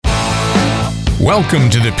Welcome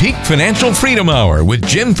to the Peak Financial Freedom Hour with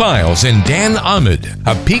Jim Files and Dan Ahmed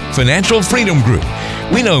of Peak Financial Freedom Group.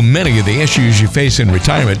 We know many of the issues you face in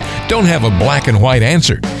retirement don't have a black and white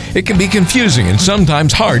answer. It can be confusing and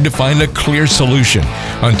sometimes hard to find a clear solution.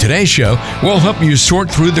 On today's show, we'll help you sort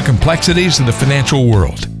through the complexities of the financial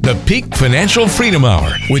world. The Peak Financial Freedom Hour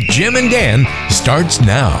with Jim and Dan starts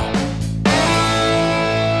now.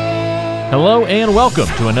 Hello and welcome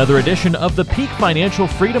to another edition of the Peak Financial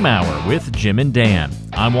Freedom Hour with Jim and Dan.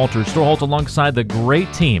 I'm Walter Storholt alongside the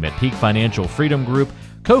great team at Peak Financial Freedom Group,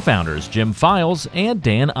 co-founders Jim Files and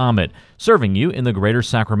Dan Ahmed, serving you in the greater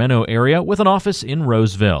Sacramento area with an office in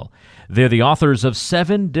Roseville. They're the authors of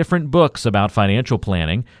 7 different books about financial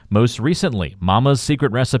planning, most recently Mama's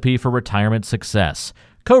Secret Recipe for Retirement Success,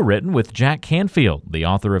 co-written with Jack Canfield, the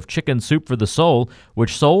author of Chicken Soup for the Soul,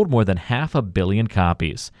 which sold more than 500 million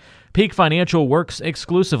copies. Peak Financial works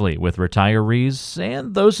exclusively with retirees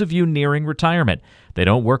and those of you nearing retirement. They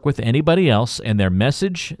don't work with anybody else, and their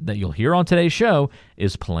message that you'll hear on today's show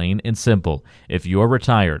is plain and simple. If you're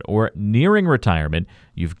retired or nearing retirement,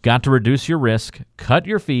 you've got to reduce your risk, cut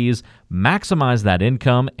your fees, maximize that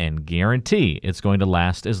income, and guarantee it's going to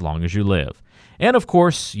last as long as you live. And of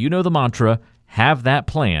course, you know the mantra, have that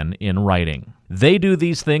plan in writing. They do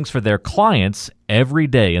these things for their clients every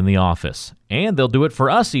day in the office, and they'll do it for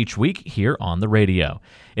us each week here on the radio.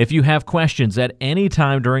 If you have questions at any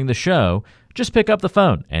time during the show, just pick up the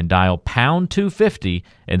phone and dial pound 250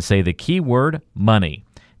 and say the keyword money.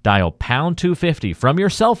 Dial pound 250 from your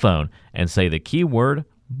cell phone and say the keyword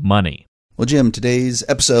money. Well, Jim, today's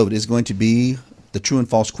episode is going to be the true and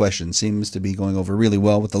false question. Seems to be going over really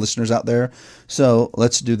well with the listeners out there. So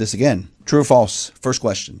let's do this again. True or false? First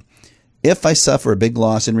question. If I suffer a big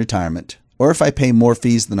loss in retirement, or if I pay more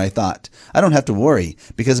fees than I thought, I don't have to worry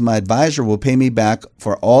because my advisor will pay me back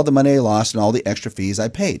for all the money I lost and all the extra fees I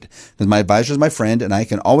paid. Because my advisor is my friend and I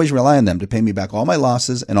can always rely on them to pay me back all my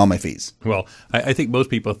losses and all my fees. Well, I think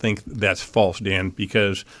most people think that's false, Dan,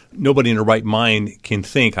 because nobody in their right mind can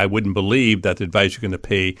think, I wouldn't believe that the advisor is going to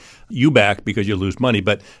pay you back because you lose money.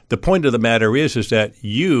 But the point of the matter is that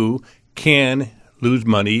you can lose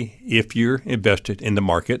money if you're invested in the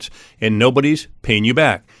markets and nobody's paying you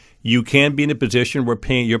back. You can be in a position where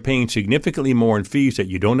you're paying significantly more in fees that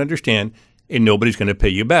you don't understand and nobody's going to pay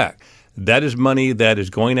you back. That is money that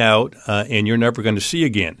is going out and you're never going to see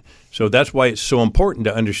again. So that's why it's so important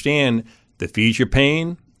to understand the fees you're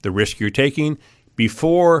paying, the risk you're taking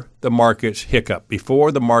before the markets hiccup,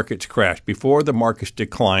 before the markets crash, before the markets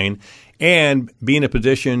decline, and be in a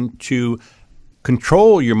position to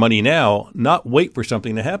control your money now, not wait for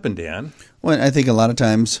something to happen, Dan. Well, I think a lot of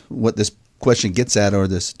times what this question gets at, or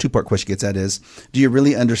this two-part question gets at, is do you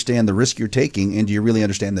really understand the risk you're taking and do you really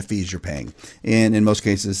understand the fees you're paying? And in most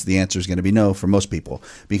cases, the answer is going to be no for most people.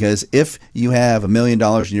 Because if you have $1 million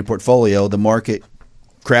in your portfolio, the market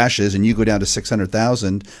crashes and you go down to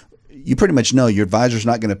 $600,000, you pretty much know your advisor's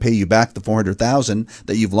not going to pay you back the $400,000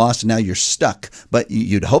 that you've lost and now you're stuck. But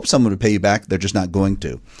you'd hope someone would pay you back. They're just not going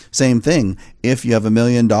to. Same thing. If you have $1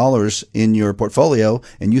 million in your portfolio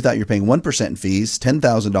and you thought you're paying 1% in fees,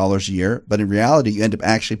 $10,000 a year, but in reality you end up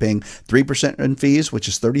actually paying 3% in fees, which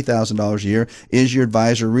is $30,000 a year, is your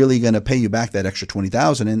advisor really going to pay you back that extra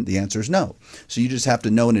 $20,000? And the answer is no. So you just have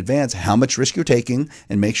to know in advance how much risk you're taking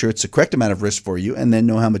and make sure it's the correct amount of risk for you, and then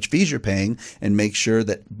know how much fees you're paying and make sure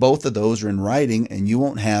that both of those are in writing and you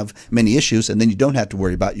won't have many issues, and then you don't have to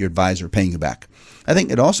worry about your advisor paying you back. I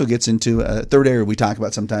think it also gets into a third area we talk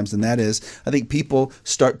about sometimes, and that is I think people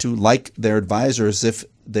start to like their advisor as if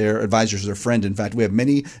their advisor is their friend. In fact, we have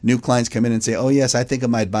many new clients come in and say, oh, yes, I think of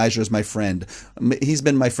my advisor as my friend. He's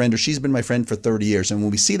been my friend or she's been my friend for 30 years. And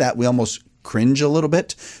when we see that, we almost cringe a little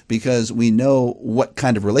bit because we know what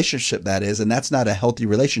kind of relationship that is, and that's not a healthy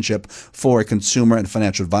relationship for a consumer and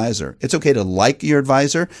financial advisor. It's okay to like your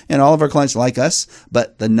advisor, and all of our clients like us,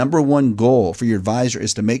 but the number one goal for your advisor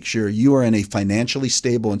is to make sure you are in a financially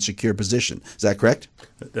stable and secure position. Is that correct?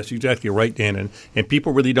 That's exactly right, Dan. And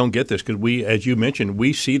people really don't get this because we, as you mentioned,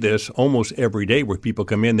 we see this almost every day where people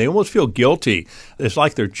come in. They almost feel guilty. It's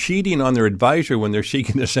like they're cheating on their advisor when they're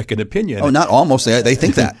seeking a second opinion. Oh, not almost. They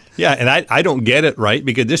think that. Yeah, and I don't get it, right?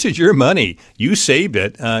 Because this is your money. You saved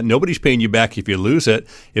it. Nobody's paying you back if you lose it.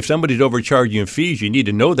 If somebody's overcharging you in fees, you need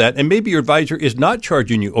to know that. And maybe your advisor is not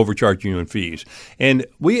overcharging you in fees. And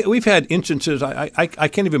we've had instances, I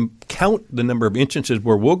can't even count the number of instances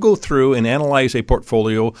where we'll go through and analyze a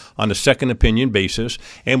portfolio on a second opinion basis,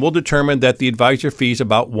 and we'll determine that the advisor fee is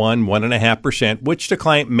about 1.5%, which the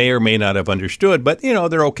client may or may not have understood, but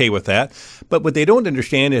they're okay with that. But what they don't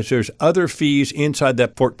understand is there's other fees inside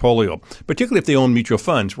that portfolio. particularly if they own mutual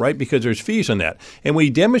funds, right? Because there's fees on that. And we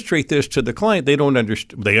demonstrate this to the client. They don't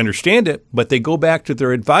they understand it, but they go back to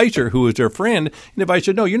their advisor, who is their friend, and the advisor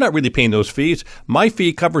said, no, you're not really paying those fees. My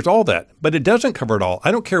fee covers all that, but it doesn't cover it all.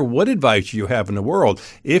 I don't care what advisor you have in the world.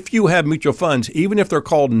 If you have mutual funds, even if they're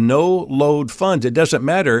called no-load funds, it doesn't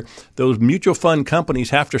matter. Those mutual fund companies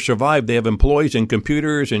have to survive. They have employees and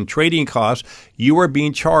computers and trading costs. You are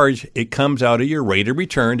being charged. It comes out of your rate of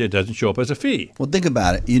return. It doesn't show up as a fee. Well, think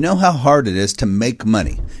about it. You know how hard it is to make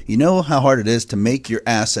money. You know how hard it is to make your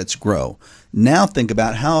assets grow. Now think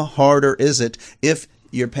about how harder is it if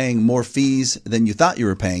you're paying more fees than you thought you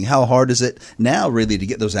were paying. How hard is it now really to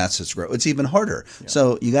get those assets to grow? It's even harder. Yeah.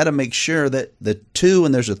 So you got to make sure that the two,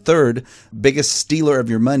 and there's a third, biggest stealer of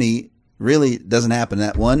your money really doesn't happen.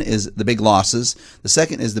 That one is the big losses. The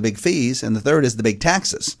second is the big fees. And the third is the big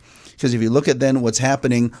taxes. Because if you look at then what's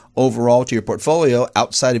happening overall to your portfolio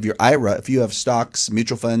outside of your IRA, if you have stocks,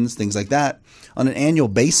 mutual funds, things like that, on an annual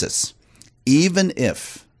basis, even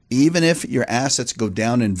if your assets go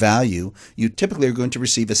down in value, you typically are going to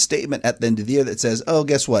receive a statement at the end of the year that says, oh,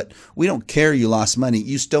 guess what? We don't care you lost money.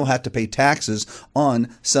 You still have to pay taxes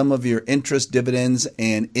on some of your interest, dividends,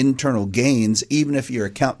 and internal gains, even if your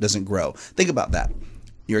account doesn't grow. Think about that.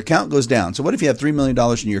 Your account goes down. So what if you have $3 million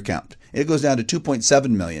in your account? It goes down to $2.7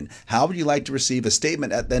 million. How would you like to receive a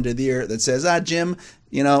statement at the end of the year that says, Jim,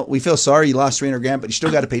 we feel sorry you lost $300,000, but you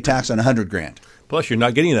still got to pay tax on $100,000. Plus, you're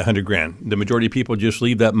not getting that $100,000. The majority of people just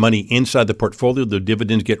leave that money inside the portfolio. The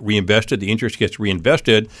dividends get reinvested, the interest gets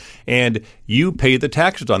reinvested, and you pay the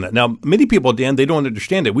taxes on that. Now, many people, Dan, they don't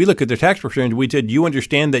understand it. We look at their tax returns. We said, you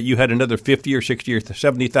understand that you had another $50,000 or $60,000 or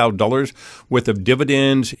 $70,000 worth of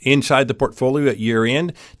dividends inside the portfolio at year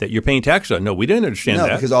end that you're paying taxes on? No, we didn't understand that.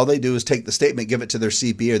 No, because all they do is take the statement, give it to their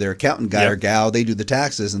CPA or their accountant guy or gal. They do the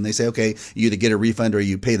taxes, and they say, okay, you either get a refund or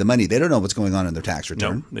you pay the money. They don't know what's going on in their tax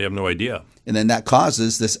return. No, they have no idea. And then that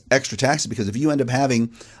causes this extra tax, because if you end up having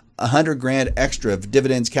 $100,000 extra of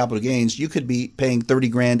dividends, capital gains, you could be paying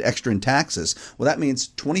 $30,000 extra in taxes. Well, that means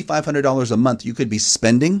 $2,500 a month you could be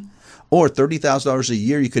spending, or $30,000 a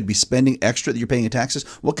year you could be spending extra that you're paying in taxes.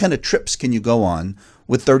 What kind of trips can you go on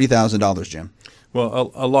with $30,000, Jim?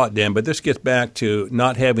 Well, a lot, Dan, but this gets back to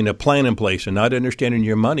not having a plan in place and not understanding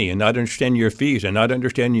your money and not understanding your fees and not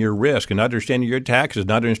understanding your risk and not understanding your taxes,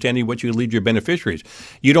 not understanding what you leave your beneficiaries.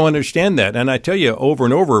 You don't understand that. And I tell you over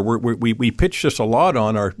and over, we pitch this a lot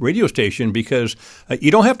on our radio station because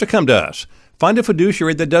you don't have to come to us. Find a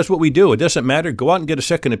fiduciary that does what we do. It doesn't matter. Go out and get a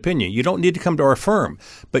second opinion. You don't need to come to our firm,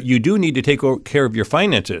 but you do need to take care of your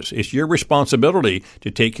finances. It's your responsibility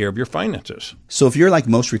to take care of your finances. So if you're like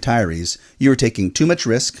most retirees, you're taking too much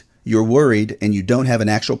risk, you're worried, and you don't have an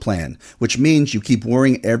actual plan, which means you keep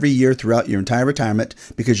worrying every year throughout your entire retirement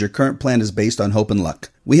because your current plan is based on hope and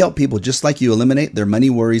luck. We help people just like you eliminate their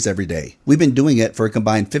money worries every day. We've been doing it for a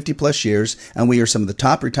combined 50 plus years, and we are some of the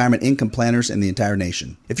top retirement income planners in the entire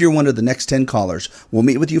nation. If you're one of the next 10 callers, we'll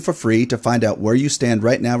meet with you for free to find out where you stand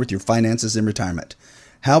right now with your finances in retirement.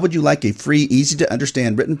 How would you like a free,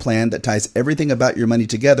 easy-to-understand written plan that ties everything about your money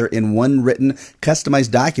together in one written,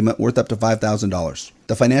 customized document worth up to $5,000?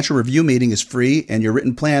 The financial review meeting is free, and your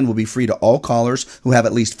written plan will be free to all callers who have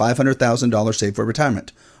at least $500,000 saved for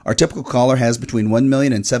retirement. Our typical caller has between $1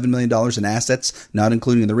 million and $7 million in assets, not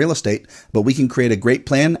including the real estate, but we can create a great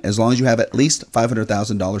plan as long as you have at least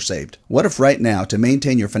 $500,000 saved. What if right now, to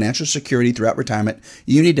maintain your financial security throughout retirement,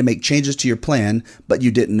 you need to make changes to your plan, but you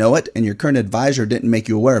didn't know it and your current advisor didn't make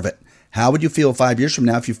you aware of it? How would you feel 5 years from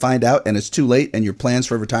now if you find out and it's too late and your plans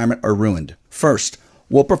for retirement are ruined? First,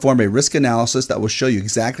 we'll perform a risk analysis that will show you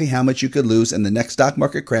exactly how much you could lose in the next stock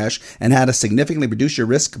market crash and how to significantly reduce your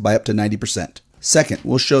risk by up to 90%. Second,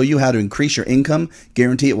 we'll show you how to increase your income,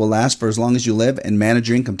 guarantee it will last for as long as you live, and manage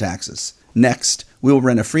your income taxes. Next, we will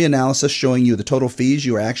run a free analysis showing you the total fees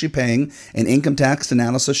you are actually paying, an income tax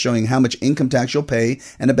analysis showing how much income tax you'll pay,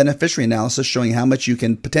 and a beneficiary analysis showing how much you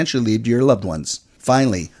can potentially leave to your loved ones.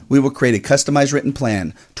 Finally, we will create a customized written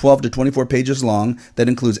plan, 12 to 24 pages long, that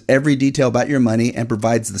includes every detail about your money and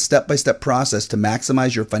provides the step-by-step process to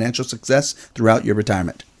maximize your financial success throughout your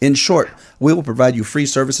retirement. In short, we will provide you free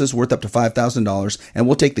services worth up to $5,000, and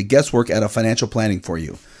we'll take the guesswork out of financial planning for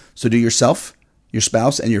you. So do yourself, your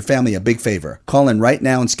spouse, and your family a big favor. Call in right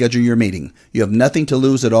now and schedule your meeting. You have nothing to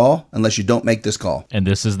lose at all unless you don't make this call. And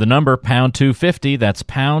this is the number, pound 250. That's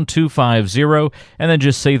pound 250. And then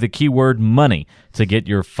just say the keyword money to get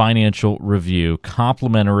your financial review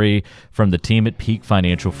complimentary from the team at Peak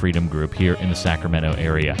Financial Freedom Group here in the Sacramento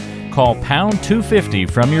area. Call pound 250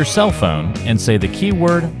 from your cell phone and say the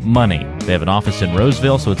keyword money. They have an office in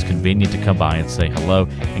Roseville, so it's convenient to come by and say hello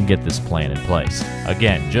and get this plan in place.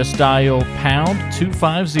 Again, just dial pound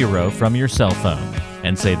 250 from your cell phone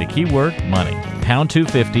and say the keyword money. Pound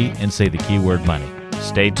 250 and say the keyword money.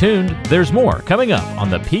 Stay tuned. There's more coming up on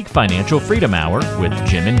the Peak Financial Freedom Hour with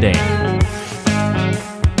Jim and Dan.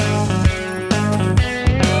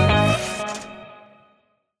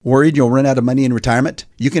 Worried you'll run out of money in retirement?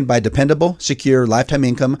 You can buy dependable, secure, lifetime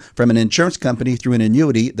income from an insurance company through an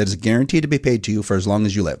annuity that is guaranteed to be paid to you for as long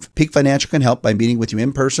as you live. Peak Financial can help by meeting with you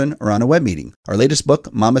in person or on a web meeting. Our latest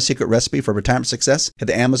book, Mama's Secret Recipe for Retirement Success, hit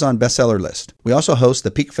the Amazon bestseller list. We also host the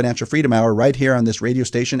Peak Financial Freedom Hour right here on this radio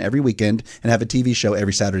station every weekend and have a TV show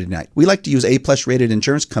every Saturday night. We like to use A-plus rated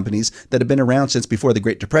insurance companies that have been around since before the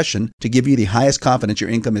Great Depression to give you the highest confidence your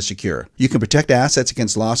income is secure. You can protect assets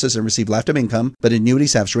against losses and receive lifetime income, but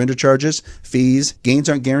annuities have surrender charges, fees, gains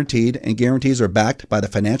aren't guaranteed, and guarantees are backed by the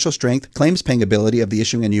financial strength, claims paying ability of the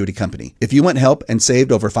issuing annuity company. If you want help and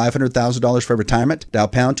saved over $500,000 for retirement, dial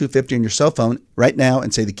pound 250 on your cell phone right now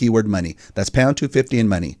and say the keyword money. That's pound 250 and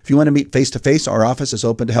money. If you want to meet face to face, our office is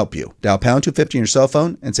open to help you. Dial pound 250 on your cell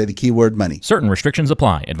phone and say the keyword money. Certain restrictions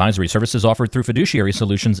apply. Advisory services offered through Fiduciary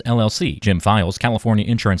Solutions, LLC. Jim Files, California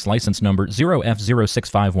Insurance License Number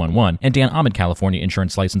 0F06511, and Dan Ahmed, California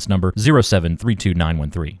Insurance License Number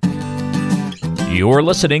 0732913. You're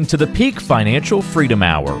listening to the Peak Financial Freedom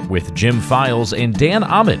Hour with Jim Files and Dan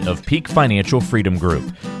Ahmed of Peak Financial Freedom Group.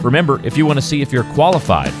 Remember, if you want to see if you're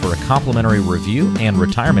qualified for a complimentary review and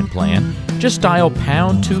retirement plan, just dial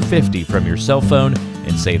pound 250 from your cell phone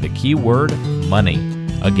and say the keyword money.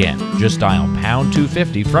 Again, just dial pound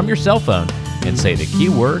 250 from your cell phone and say the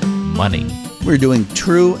keyword money. We're doing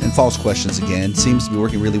true and false questions again. Seems to be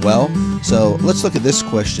working really well. So let's look at this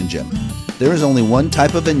question, Jim. There is only one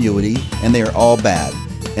type of annuity, and they are all bad,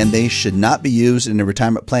 and they should not be used in the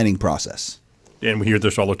retirement planning process. And we hear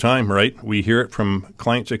this all the time, right? We hear it from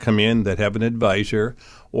clients that come in that have an advisor,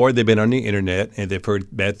 or they've been on the internet and they've heard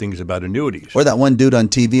bad things about annuities. Or that one dude on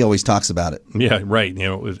TV always talks about it. Yeah, right.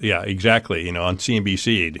 Yeah, exactly. On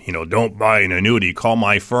CNBC, don't buy an annuity. Call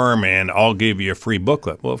my firm and I'll give you a free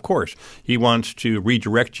booklet. Well, of course, he wants to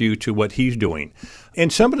redirect you to what he's doing.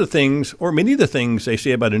 And some of the things, or many of the things they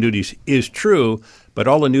say about annuities is true, but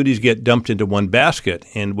all annuities get dumped into one basket.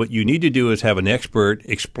 And what you need to do is have an expert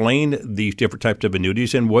explain these different types of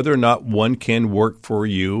annuities and whether or not one can work for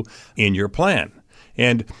you in your plan.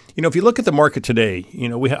 And, if you look at the market today,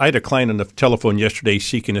 I had a client on the telephone yesterday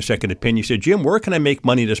seeking a second opinion. He said, Jim, where can I make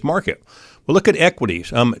money in this market? Well, look at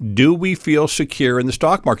equities. Do we feel secure in the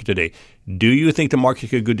stock market today? Do you think the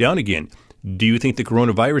market could go down again? Do you think the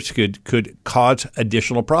coronavirus could cause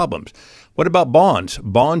additional problems? What about bonds?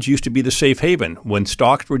 Bonds used to be the safe haven. When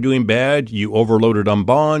stocks were doing bad, you overloaded on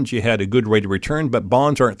bonds. You had a good rate of return, but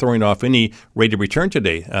bonds aren't throwing off any rate of return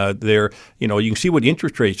today. You can see what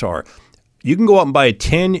interest rates are. You can go out and buy a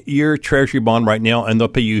 10-year Treasury bond right now, and they'll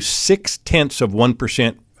pay you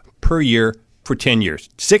 0.6% per year for 10 years.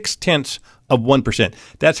 0.6%.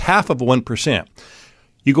 That's half of 1%.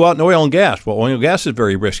 You go out in oil and gas. Well, oil and gas is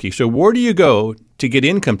very risky. So where do you go to get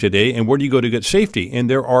income today, and where do you go to get safety? And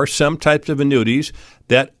there are some types of annuities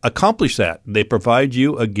that accomplish that. They provide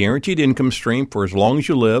you a guaranteed income stream for as long as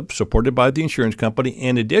you live, supported by the insurance company,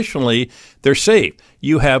 and additionally, they're safe.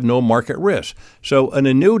 You have no market risk. So an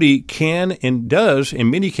annuity can and does,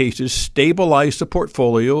 in many cases, stabilize the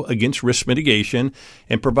portfolio against risk mitigation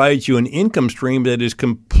and provides you an income stream that is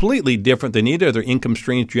completely different than either other income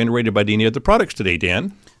streams generated by any other products today,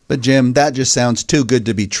 Dan. But Jim, that just sounds too good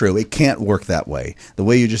to be true. It can't work that way. The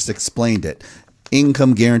way you just explained it.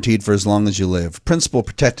 Income guaranteed for as long as you live. Principal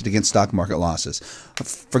protected against stock market losses.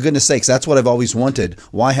 For goodness sakes, that's what I've always wanted.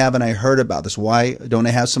 Why haven't I heard about this? Why don't I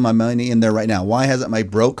have some of my money in there right now? Why hasn't my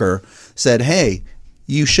broker said, hey,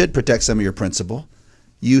 you should protect some of your principal.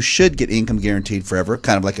 You should get income guaranteed forever,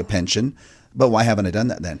 kind of like a pension. But why haven't I done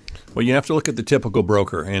that then? Well, you have to look at the typical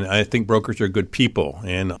broker, and I think brokers are good people,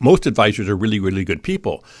 and most advisors are really, really good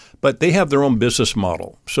people, but they have their own business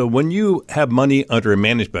model. So when you have money under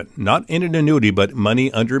management, not in an annuity, but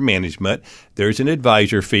money under management, there's an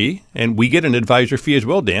advisor fee, and we get an advisor fee as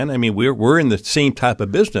well, Dan. I mean, we're in the same type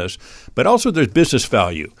of business, but also there's business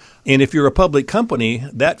value. And if you're a public company,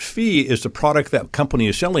 that fee is the product that company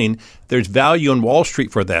is selling. There's value on Wall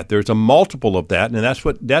Street for that. There's a multiple of that, and that's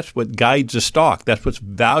what guides the stock. That's what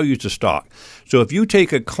values the stock. So if you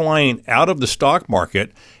take a client out of the stock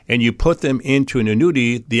market and you put them into an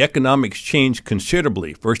annuity, the economics change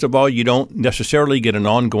considerably. First of all, you don't necessarily get an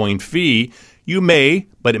ongoing fee. You may,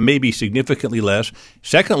 but it may be significantly less.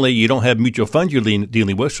 Secondly, you don't have mutual funds you're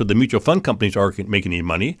dealing with, so the mutual fund companies aren't making any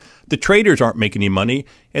money. The traders aren't making any money,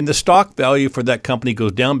 and the stock value for that company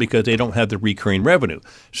goes down because they don't have the recurring revenue.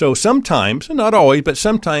 So sometimes, not always, but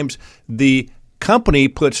sometimes the company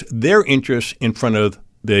puts their interests in front of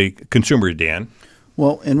the consumer, Dan.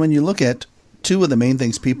 Well, and when you look at two of the main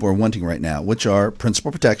things people are wanting right now, which are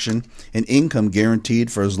principal protection and income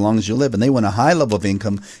guaranteed for as long as you live. And they want a high level of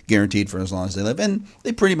income guaranteed for as long as they live. And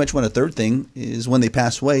they pretty much want a third thing is when they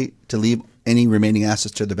pass away to leave any remaining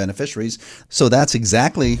assets to their beneficiaries. So that's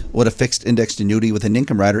exactly what a fixed indexed annuity with an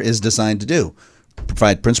income rider is designed to do.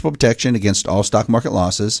 Provide principal protection against all stock market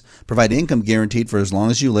losses, provide income guaranteed for as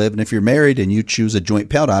long as you live, and if you're married and you choose a joint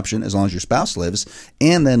payout option as long as your spouse lives,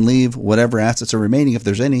 and then leave whatever assets are remaining, if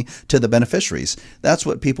there's any, to the beneficiaries. That's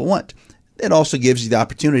what people want. It also gives you the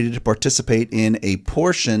opportunity to participate in a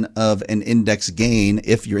portion of an index gain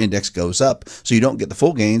if your index goes up. So you don't get the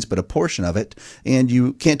full gains, but a portion of it, and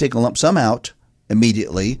you can't take a lump sum out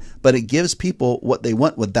immediately, but it gives people what they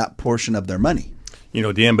want with that portion of their money. You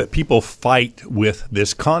know, Dan, but people fight with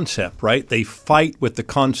this concept, right? They fight with the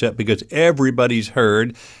concept because everybody's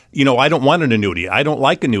heard, I don't want an annuity. I don't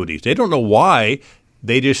like annuities. They don't know why.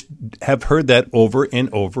 They just have heard that over and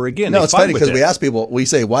over again. No, it's funny because we ask people, we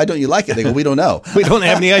say, why don't you like it? They go, we don't know. We don't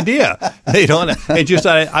have any idea. They don't. And just,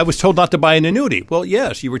 I was told not to buy an annuity. Well,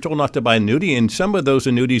 yes, you were told not to buy an annuity, and some of those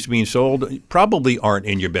annuities being sold probably aren't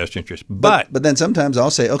in your best interest. But then sometimes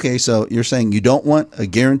I'll say, okay, so you're saying you don't want a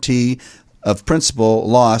guarantee of principal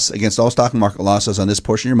loss against all stock market losses on this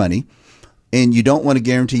portion of your money, and you don't want to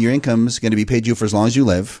guarantee your income is going to be paid you for as long as you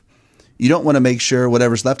live. You don't want to make sure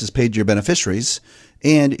whatever's left is paid to your beneficiaries,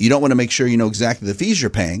 and you don't want to make sure you know exactly the fees you're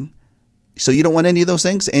paying. So you don't want any of those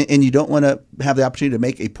things, and you don't want to have the opportunity to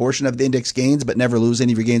make a portion of the index gains but never lose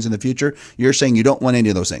any of your gains in the future. You're saying you don't want any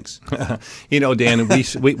of those things. Dan,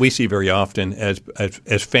 we see very often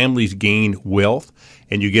as families gain wealth,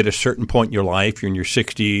 and you get a certain point in your life, you're in your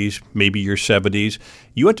 60s, maybe your 70s,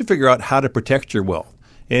 you have to figure out how to protect your wealth.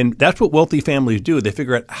 And that's what wealthy families do. They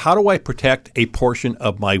figure out, how do I protect a portion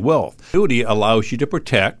of my wealth? Annuity allows you to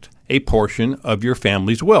protect a portion of your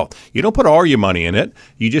family's wealth. You don't put all your money in it.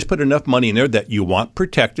 You just put enough money in there that you want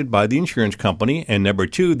protected by the insurance company, and number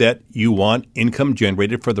two, that you want income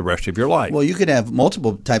generated for the rest of your life. Well, you could have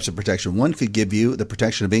multiple types of protection. One could give you the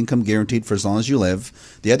protection of income guaranteed for as long as you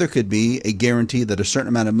live. The other could be a guarantee that a certain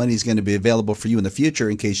amount of money is going to be available for you in the future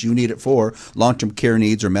in case you need it for long-term care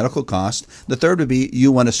needs or medical costs. The third would be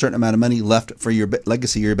you want a certain amount of money left for your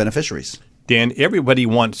legacy or your beneficiaries. Dan, everybody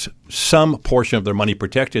wants some portion of their money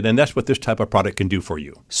protected, and that's what this type of product can do for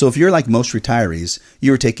you. So if you're like most retirees,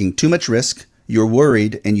 you're taking too much risk, you're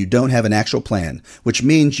worried, and you don't have an actual plan, which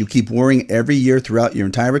means you keep worrying every year throughout your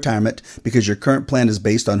entire retirement because your current plan is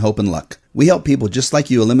based on hope and luck. We help people just like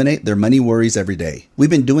you eliminate their money worries every day. We've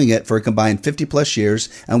been doing it for a combined 50 plus years,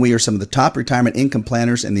 and we are some of the top retirement income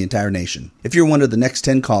planners in the entire nation. If you're one of the next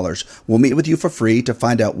 10 callers, we'll meet with you for free to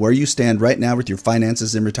find out where you stand right now with your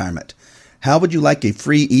finances in retirement. How would you like a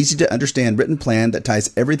free, easy-to-understand written plan that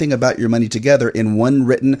ties everything about your money together in one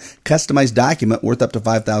written, customized document worth up to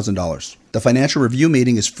 $5,000? The financial review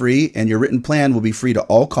meeting is free, and your written plan will be free to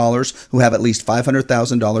all callers who have at least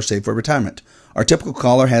 $500,000 saved for retirement. Our typical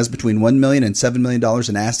caller has between $1 million and $7 million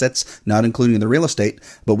in assets, not including the real estate,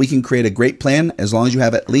 but we can create a great plan as long as you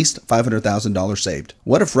have at least $500,000 saved.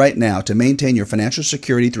 What if right now, to maintain your financial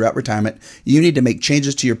security throughout retirement, you need to make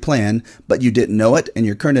changes to your plan, but you didn't know it and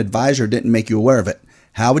your current advisor didn't make you aware of it?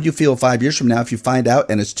 How would you feel 5 years from now if you find out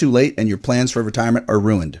and it's too late and your plans for retirement are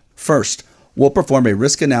ruined? First, we'll perform a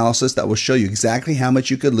risk analysis that will show you exactly how much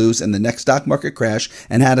you could lose in the next stock market crash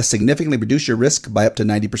and how to significantly reduce your risk by up to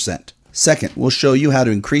 90%. Second, we'll show you how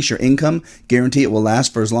to increase your income, guarantee it will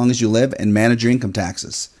last for as long as you live, and manage your income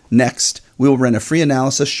taxes. Next, we will run a free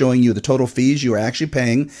analysis showing you the total fees you are actually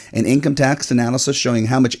paying, an income tax analysis showing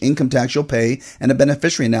how much income tax you'll pay, and a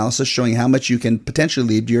beneficiary analysis showing how much you can potentially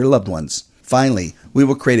leave to your loved ones. Finally, we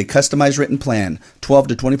will create a customized written plan, 12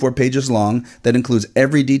 to 24 pages long, that includes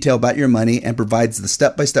every detail about your money and provides the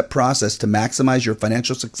step-by-step process to maximize your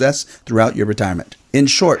financial success throughout your retirement. In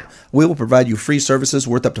short, we will provide you free services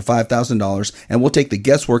worth up to $5,000, and we'll take the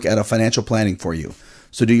guesswork out of financial planning for you.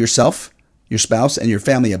 So do yourself, your spouse, and your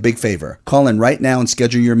family a big favor. Call in right now and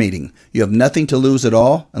schedule your meeting. You have nothing to lose at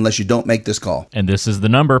all unless you don't make this call. And this is the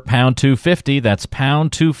number, pound 250. That's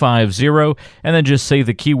pound 250. And then just say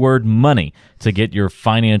the keyword money to get your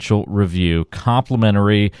financial review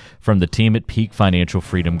complimentary from the team at Peak Financial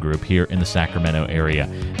Freedom Group here in the Sacramento area.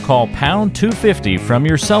 Call pound 250 from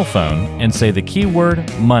your cell phone and say the keyword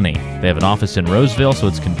money. They have an office in Roseville, so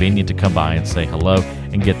it's convenient to come by and say hello.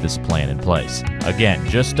 and get this plan in place. Again,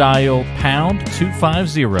 just dial pound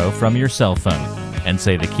 250 from your cell phone and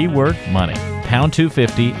say the keyword money. Pound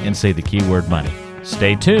 250 and say the keyword money.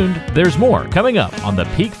 Stay tuned. There's more coming up on the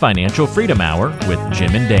Peak Financial Freedom Hour with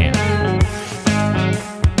Jim and Dan.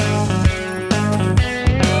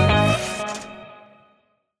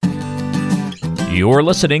 You're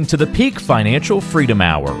listening to the Peak Financial Freedom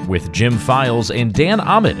Hour with Jim Files and Dan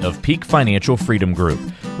Ahmed of Peak Financial Freedom Group.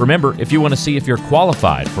 Remember, if you want to see if you're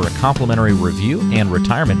qualified for a complimentary review and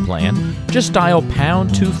retirement plan, just dial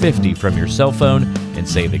pound 250 from your cell phone and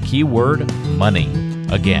say the keyword money.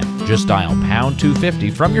 Again, just dial pound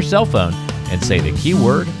 250 from your cell phone and say the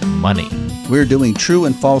keyword money. We're doing true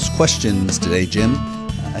and false questions today, Jim.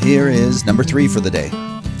 Here is number 3 for the day.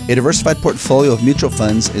 A diversified portfolio of mutual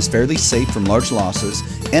funds is fairly safe from large losses,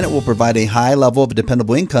 and it will provide a high level of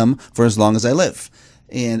dependable income for as long as I live.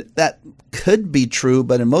 And that could be true,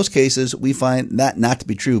 but in most cases, we find that not to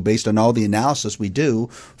be true based on all the analysis we do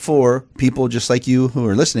for people just like you who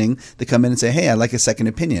are listening that come in and say, hey, I'd like a second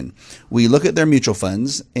opinion. We look at their mutual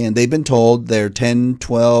funds, and they've been told they're 10,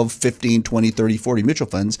 12, 15, 20, 30, 40 mutual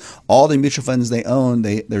funds. All the mutual funds they own,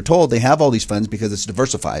 they're told they have all these funds because it's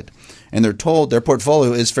diversified. And they're told their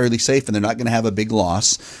portfolio is fairly safe and they're not going to have a big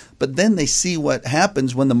loss. But then they see what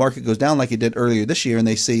happens when the market goes down like it did earlier this year, and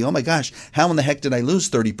they see, oh my gosh, how in the heck did I lose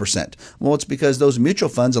 30%? Well, it's because those mutual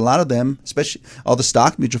funds, a lot of them, especially all the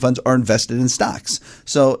stock mutual funds, are invested in stocks.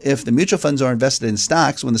 So if the mutual funds are invested in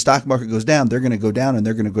stocks, when the stock market goes down, they're going to go down, and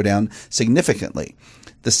they're going to go down significantly.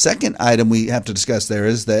 The second item we have to discuss there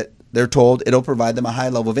is that they're told it'll provide them a high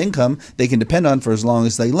level of income they can depend on for as long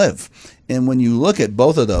as they live. And when you look at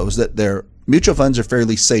both of those, that their mutual funds are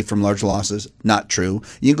fairly safe from large losses, not true.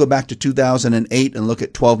 You can go back to 2008 and look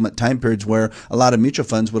at 12-month time periods where a lot of mutual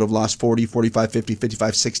funds would have lost 40, 45, 50,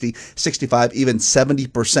 55, 60, 65, even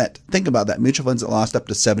 70%. Think about that. Mutual funds that lost up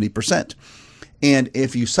to 70%. And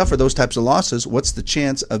if you suffer those types of losses, what's the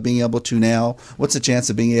chance of being able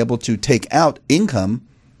to take out income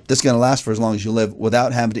that's going to last for as long as you live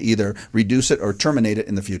without having to either reduce it or terminate it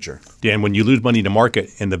in the future? Dan, when you lose money to market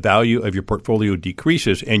and the value of your portfolio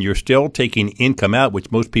decreases and you're still taking income out,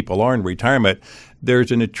 which most people are in retirement,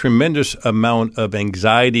 there's a tremendous amount of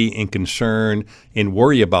anxiety and concern and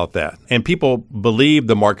worry about that. And people believe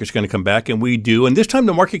the market's going to come back, and we do. And this time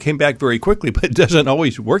the market came back very quickly, but it doesn't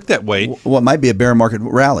always work that way. Well, it might be a bear market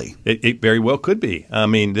rally. It very well could be. I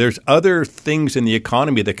mean, there's other things in the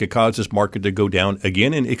economy that could cause this market to go down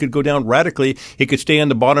again, and it could go down radically. It could stay on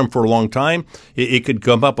the bottom for a long time. It could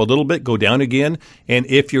come up a little bit, go down again. And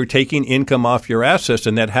if you're taking income off your assets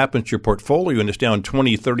and that happens to your portfolio and it's down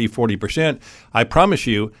 20, 30, 40%, I promise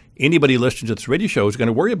you, anybody listening to this radio show is going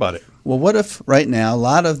to worry about it. Well, what if right now a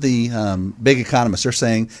lot of the big economists are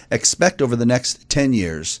saying expect over the next 10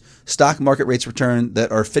 years stock market rates return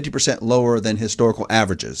that are 50% lower than historical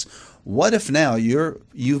averages? What if now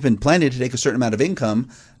you've been planning to take a certain amount of income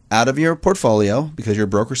out of your portfolio because your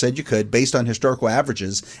broker said you could based on historical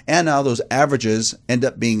averages, and now those averages end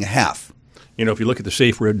up being half? You know, if you look at the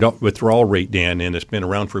safe withdrawal rate, Dan, and it's been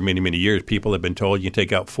around for many, many years, people have been told you can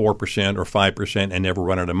take out 4% or 5% and never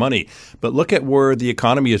run out of money. But look at where the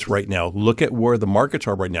economy is right now. Look at where the markets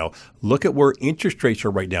are right now. Look at where interest rates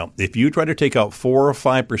are right now. If you try to take out 4 or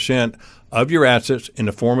 5% of your assets in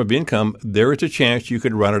the form of income, there is a chance you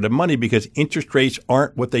could run out of money because interest rates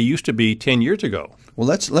aren't what they used to be 10 years ago. Well,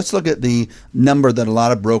 let's look at the number that a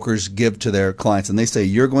lot of brokers give to their clients, and they say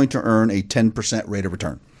you're going to earn a 10% rate of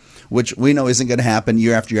return, which we know isn't going to happen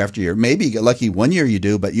year after year after year. Maybe you get lucky one year you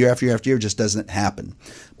do, but year after year after year just doesn't happen.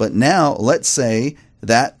 But now let's say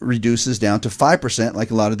that reduces down to 5%, like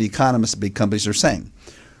a lot of the economists, big companies are saying.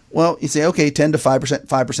 Well, you say, okay, 10 to 5%,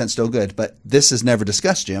 5% still good, but this is never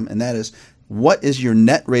discussed, Jim, and that is what is your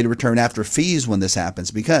net rate of return after fees when this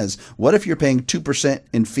happens? Because what if you're paying 2%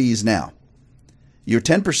 in fees now? Your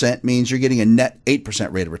 10% means you're getting a net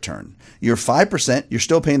 8% rate of return. Your 5%, you're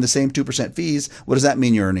still paying the same 2% fees. What does that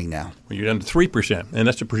mean you're earning now? Well, you're down to 3%, and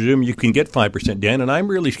that's to presume you can get 5%, Dan, and I'm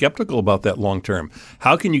really skeptical about that long term.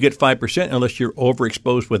 How can you get 5% unless you're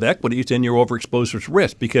overexposed with equities and you're overexposed with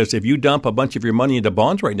risk? Because if you dump a bunch of your money into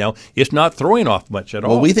bonds right now, it's not throwing off much at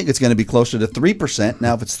all. Well, we think it's going to be closer to 3%.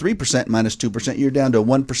 Now, if it's 3% minus 2%, you're down to a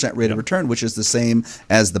 1% rate of return, which is the same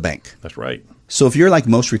as the bank. That's right. So if you're like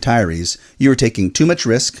most retirees, you're taking too much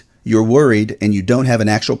risk, you're worried, and you don't have an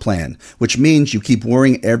actual plan, which means you keep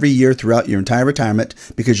worrying every year throughout your entire retirement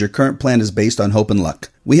because your current plan is based on hope and luck.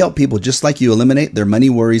 We help people just like you eliminate their money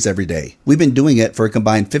worries every day. We've been doing it for a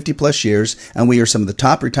combined 50 plus years, and we are some of the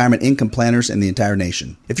top retirement income planners in the entire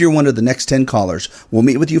nation. If you're one of the next 10 callers, we'll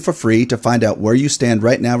meet with you for free to find out where you stand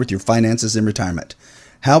right now with your finances in retirement.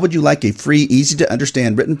 How would you like a free,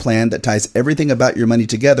 easy-to-understand written plan that ties everything about your money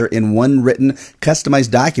together in one written,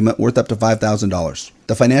 customized document worth up to $5,000?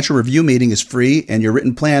 The financial review meeting is free, and your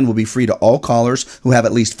written plan will be free to all callers who have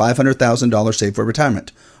at least $500,000 saved for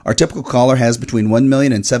retirement. Our typical caller has between $1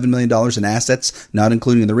 million and $7 million in assets, not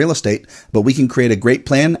including the real estate, but we can create a great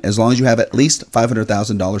plan as long as you have at least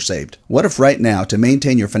 $500,000 saved. What if right now, to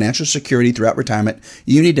maintain your financial security throughout retirement,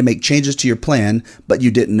 you need to make changes to your plan, but you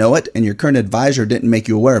didn't know it and your current advisor didn't make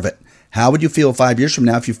you aware of it? How would you feel 5 years from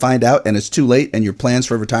now if you find out and it's too late and your plans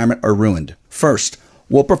for retirement are ruined? First,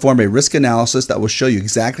 we'll perform a risk analysis that will show you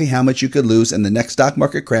exactly how much you could lose in the next stock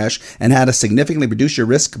market crash and how to significantly reduce your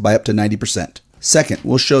risk by up to 90%. Second,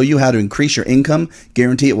 we'll show you how to increase your income,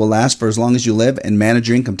 guarantee it will last for as long as you live, and manage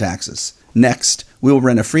your income taxes. Next, we will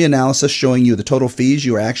run a free analysis showing you the total fees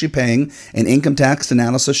you are actually paying, an income tax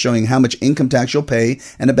analysis showing how much income tax you'll pay,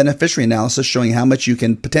 and a beneficiary analysis showing how much you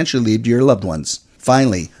can potentially leave to your loved ones.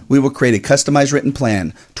 Finally, we will create a customized written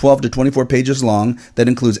plan, 12 to 24 pages long, that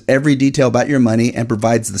includes every detail about your money and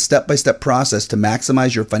provides the step-by-step process to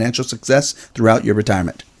maximize your financial success throughout your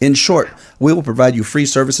retirement. In short, we will provide you free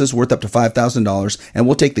services worth up to $5,000, and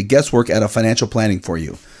we'll take the guesswork out of financial planning for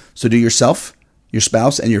you. So do yourself, your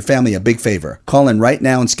spouse, and your family a big favor. Call in right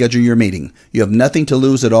now and schedule your meeting. You have nothing to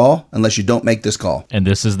lose at all unless you don't make this call. And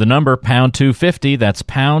this is the number, pound 250. That's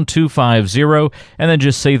pound 250. And then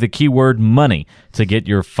just say the keyword money to get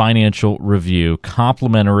your financial review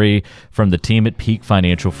complimentary from the team at Peak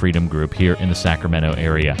Financial Freedom Group here in the Sacramento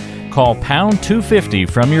area. Call pound 250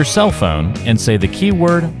 from your cell phone and say the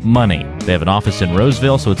keyword money. They have an office in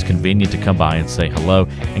Roseville, so it's convenient to come by and say hello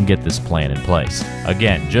and get this plan in place.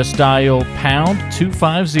 Again, just dial pound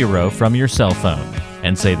 250 from your cell phone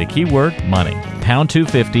and say the keyword money. Pound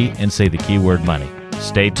 250 and say the keyword money.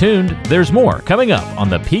 Stay tuned. There's more coming up on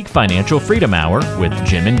the Peak Financial Freedom Hour with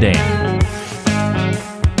Jim and Dan.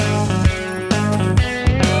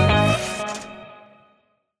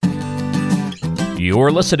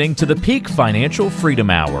 You're listening to the Peak Financial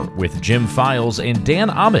Freedom Hour with Jim Files and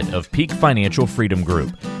Dan Ahmed of Peak Financial Freedom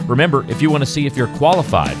Group. Remember, if you want to see if you're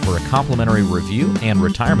qualified for a complimentary review and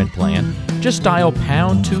retirement plan, just dial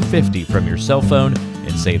pound 250 from your cell phone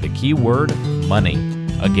and say the keyword money.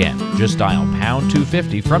 Again, just dial pound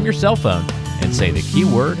 250 from your cell phone and say the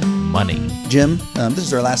keyword money. Jim, this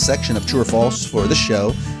is our last section of True or False for this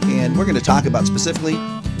show, and we're going to talk about specifically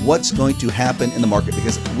what's going to happen in the market,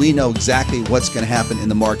 because we know exactly what's going to happen in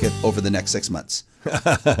the market over the next 6 months.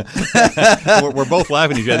 We're both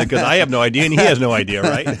laughing at each other because I have no idea and he has no idea,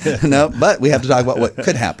 right? No, but we have to talk about what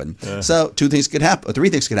could happen. So 2 things could happen, 3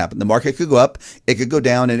 things could happen. The market could go up, it could go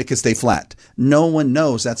down, and it could stay flat. No one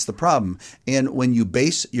knows. That's the problem. And when you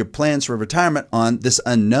base your plans for retirement on this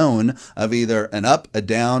unknown of either an up, a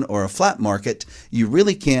down, or a flat market, you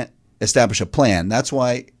really can't establish a plan. That's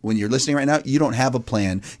why when you're listening right now, you don't have a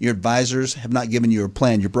plan. Your advisors have not given you a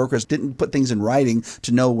plan. Your brokers didn't put things in writing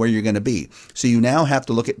to know where you're going to be. So you now have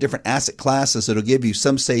to look at different asset classes that'll give you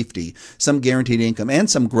some safety, some guaranteed income, and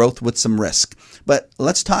some growth with some risk. But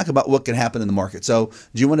let's talk about what can happen in the market. So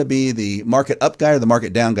do you want to be the market up guy or the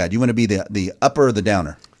market down guy? Do you want to be the upper or the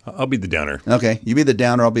downer? I'll be the downer. Okay, you be the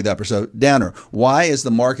downer, I'll be the upper. So downer, why is the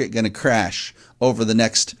market going to crash over the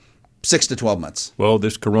next 6 to 12 months? Well,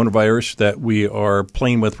 this coronavirus that we are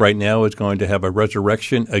playing with right now is going to have a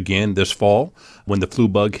resurrection again this fall. When the flu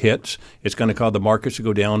bug hits, it's going to cause the markets to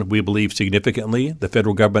go down, we believe, significantly. The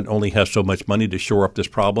federal government only has so much money to shore up this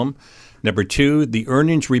problem. Number 2, the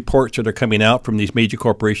earnings reports that are coming out from these major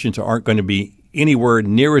corporations aren't going to be anywhere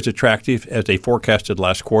near as attractive as they forecasted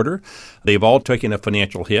last quarter. They've all taken a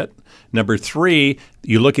financial hit. Number 3,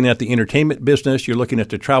 you're looking at the entertainment business, you're looking at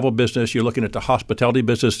the travel business, you're looking at the hospitality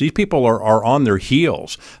business. These people are on their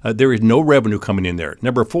heels. There is no revenue coming in there.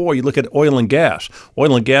 Number 4, you look at oil and gas.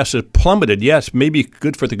 Oil and gas has plummeted. Yes, maybe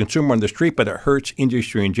good for the consumer on the street, but it hurts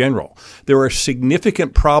industry in general. There are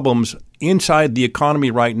significant problems inside the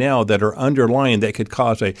economy right now that are underlying that could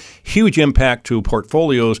cause a huge impact to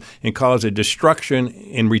portfolios and cause a destruction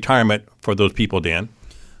in retirement for those people, Dan.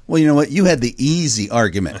 Well, you know what? You had the easy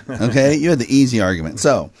argument, okay? You had the easy argument.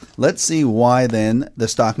 So let's see why then the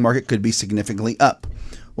stock market could be significantly up.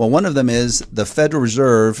 Well, one of them is the Federal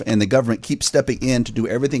Reserve and the government keep stepping in to do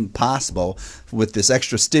everything possible with this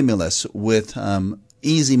extra stimulus, with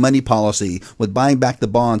easy money policy, with buying back the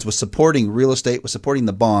bonds, with supporting real estate, with supporting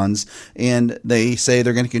the bonds. And they say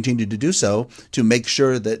they're going to continue to do so to make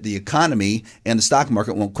sure that the economy and the stock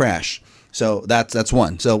market won't crash. So that's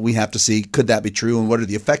one. So we have to see, could that be true, and what are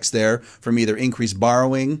the effects there from either increased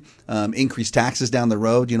borrowing, increased taxes down the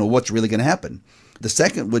road? You know, what's really going to happen? The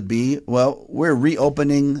second would be, well, we're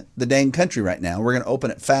reopening the dang country right now. We're going to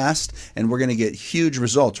open it fast, and we're going to get huge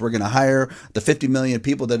results. We're going to hire the 50 million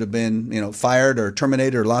people that have been, fired or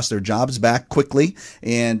terminated or lost their jobs back quickly,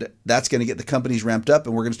 and that's going to get the companies ramped up,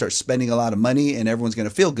 and we're going to start spending a lot of money, and everyone's going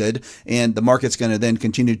to feel good, and the market's going to then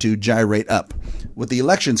continue to gyrate up. With the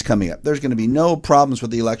elections coming up, there's going to be no problems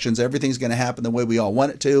with the elections. Everything's going to happen the way we all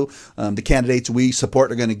want it to. The candidates we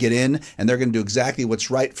support are going to get in, and they're going to do exactly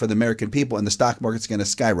what's right for the American people, and the stock market's going to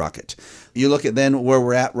skyrocket. You look at then where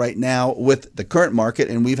we're at right now with the current market,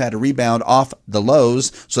 and we've had a rebound off the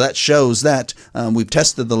lows, so that shows that we've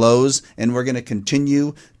tested the lows, and we're going to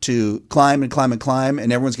continue to climb and climb and climb,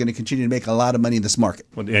 and everyone's going to continue to make a lot of money in this market.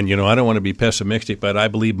 And, I don't want to be pessimistic, but I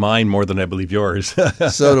believe mine more than I believe yours.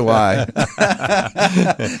 So do I.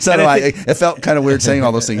 So do I. It felt kind of weird saying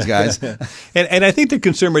all those things, guys. And I think the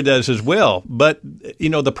consumer does as well. But,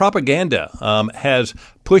 the propaganda has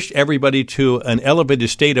pushed everybody to an elevated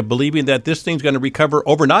state of believing that this thing's going to recover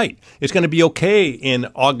overnight. It's going to be okay in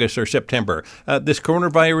August or September. This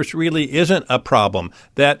coronavirus really isn't a problem.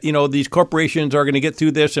 That, these corporations are going to get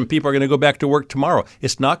through this and people are going to go back to work tomorrow.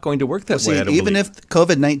 It's not going to work that way. Even if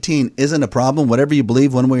COVID-19 isn't a problem, whatever you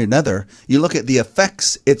believe one way or another, you look at the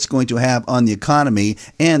effects it's going to have on the economy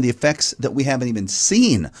and the effects that we haven't even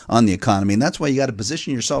seen on the economy. And that's why you got to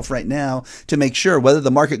position yourself right now to make sure whether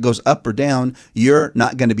the market goes up or down, you're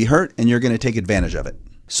not going to be hurt and you're going to take advantage of it.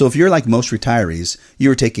 So if you're like most retirees,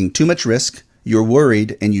 you're taking too much risk, you're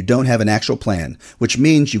worried, and you don't have an actual plan, which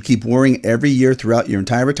means you keep worrying every year throughout your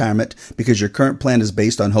entire retirement because your current plan is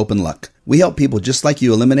based on hope and luck. We help people just like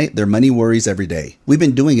you eliminate their money worries every day. We've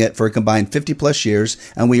been doing it for a combined 50 plus years,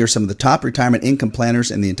 and we are some of the top retirement income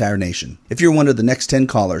planners in the entire nation. If you're one of the next 10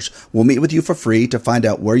 callers, we'll meet with you for free to find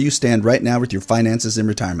out where you stand right now with your finances in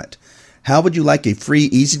retirement. How would you like a free,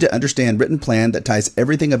 easy-to-understand written plan that ties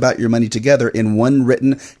everything about your money together in one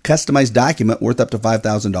written, customized document worth up to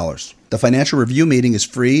 $5,000? The financial review meeting is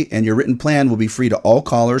free, and your written plan will be free to all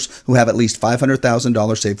callers who have at least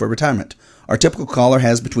 $500,000 saved for retirement. Our typical caller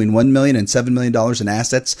has between $1 million and $7 million in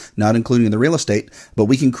assets, not including the real estate, but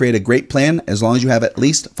we can create a great plan as long as you have at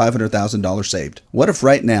least $500,000 saved. What if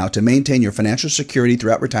right now, to maintain your financial security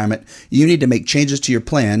throughout retirement, you need to make changes to your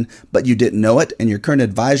plan, but you didn't know it and your current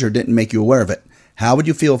advisor didn't make you aware of it? How would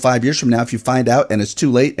you feel 5 years from now if you find out and it's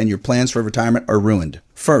too late and your plans for retirement are ruined?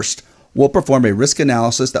 First, we'll perform a risk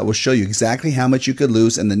analysis that will show you exactly how much you could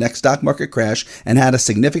lose in the next stock market crash and how to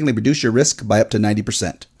significantly reduce your risk by up to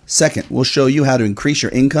 90%. Second, we'll show you how to increase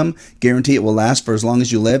your income, guarantee it will last for as long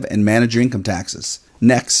as you live, and manage your income taxes.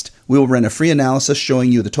 Next, we will run a free analysis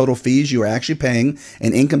showing you the total fees you are actually paying,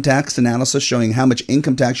 an income tax analysis showing how much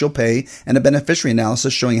income tax you'll pay, and a beneficiary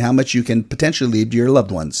analysis showing how much you can potentially leave to your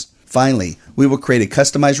loved ones. Finally, we will create a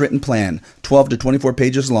customized written plan, 12 to 24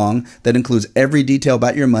 pages long, that includes every detail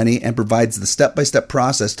about your money and provides the step-by-step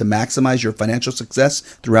process to maximize your financial success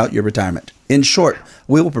throughout your retirement. In short,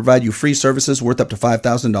 we will provide you free services worth up to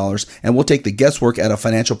 $5,000, and we'll take the guesswork out of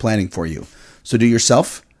financial planning for you. So do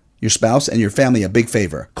yourself, your spouse, and your family a big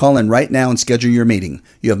favor. Call in right now and schedule your meeting.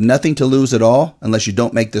 You have nothing to lose at all unless you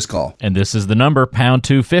don't make this call. And this is the number, pound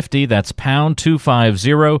 250. That's pound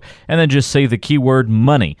 250. And then just say the keyword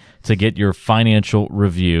money to get your financial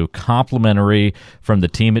review complimentary from the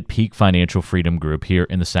team at Peak Financial Freedom Group here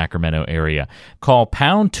in the Sacramento area. Call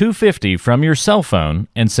pound 250 from your cell phone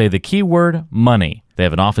and say the keyword money. They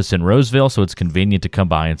have an office in Roseville, so it's convenient to come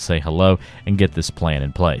by and say hello and get this plan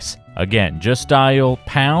in place. Again, just dial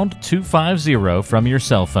pound 250 from your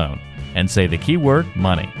cell phone and say the keyword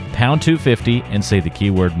money. Pound 250 and say the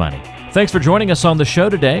keyword money. Thanks for joining us on the show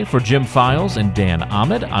today. For Jim Files and Dan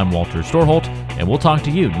Ahmed, I'm Walter Storholt, and we'll talk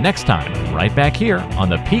to you next time right back here on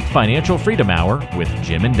the Peak Financial Freedom Hour with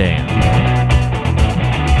Jim and Dan.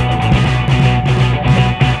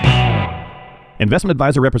 Investment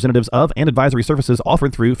advisor representatives of and advisory services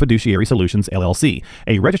offered through Fiduciary Solutions, LLC,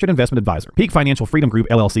 a registered investment advisor. Peak Financial Freedom Group,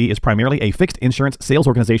 LLC is primarily a fixed insurance sales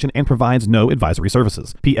organization and provides no advisory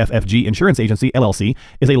services. PFFG Insurance Agency, LLC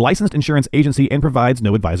is a licensed insurance agency and provides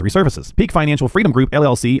no advisory services. Peak Financial Freedom Group,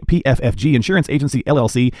 LLC, PFFG Insurance Agency,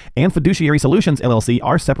 LLC, and Fiduciary Solutions, LLC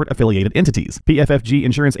are separate affiliated entities. PFFG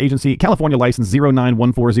Insurance Agency, California License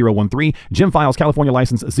 0914013, Jim Files, California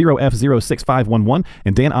License 0F06511,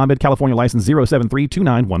 and Dan Ahmed, California License 0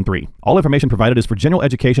 473-2913. All information provided is for general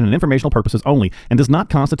education and informational purposes only and does not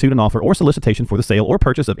constitute an offer or solicitation for the sale or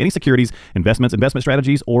purchase of any securities, investments, investment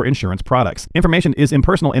strategies, or insurance products. Information is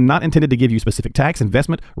impersonal and not intended to give you specific tax,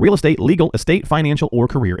 investment, real estate, legal, estate, financial, or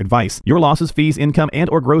career advice. Your losses, fees, income, and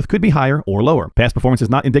or growth could be higher or lower. Past performance is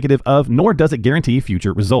not indicative of, nor does it guarantee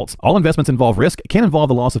future results. All investments involve risk, can involve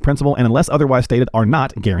the loss of principal, and unless otherwise stated, are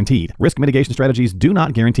not guaranteed. Risk mitigation strategies do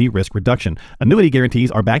not guarantee risk reduction. Annuity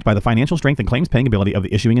guarantees are backed by the financial strength and claims paying ability of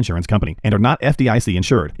the issuing insurance company and are not FDIC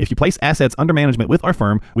insured. If you place assets under management with our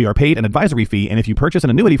firm, we are paid an advisory fee, and if you purchase an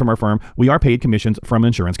annuity from our firm, we are paid commissions from an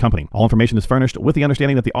insurance company. All information is furnished with the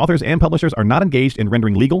understanding that the authors and publishers are not engaged in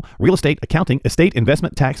rendering legal, real estate, accounting, estate,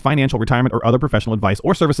 investment, tax, financial, retirement, or other professional advice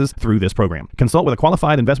or services through this program. Consult with a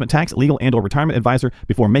qualified investment, tax, legal, and or retirement advisor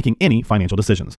before making any financial decisions.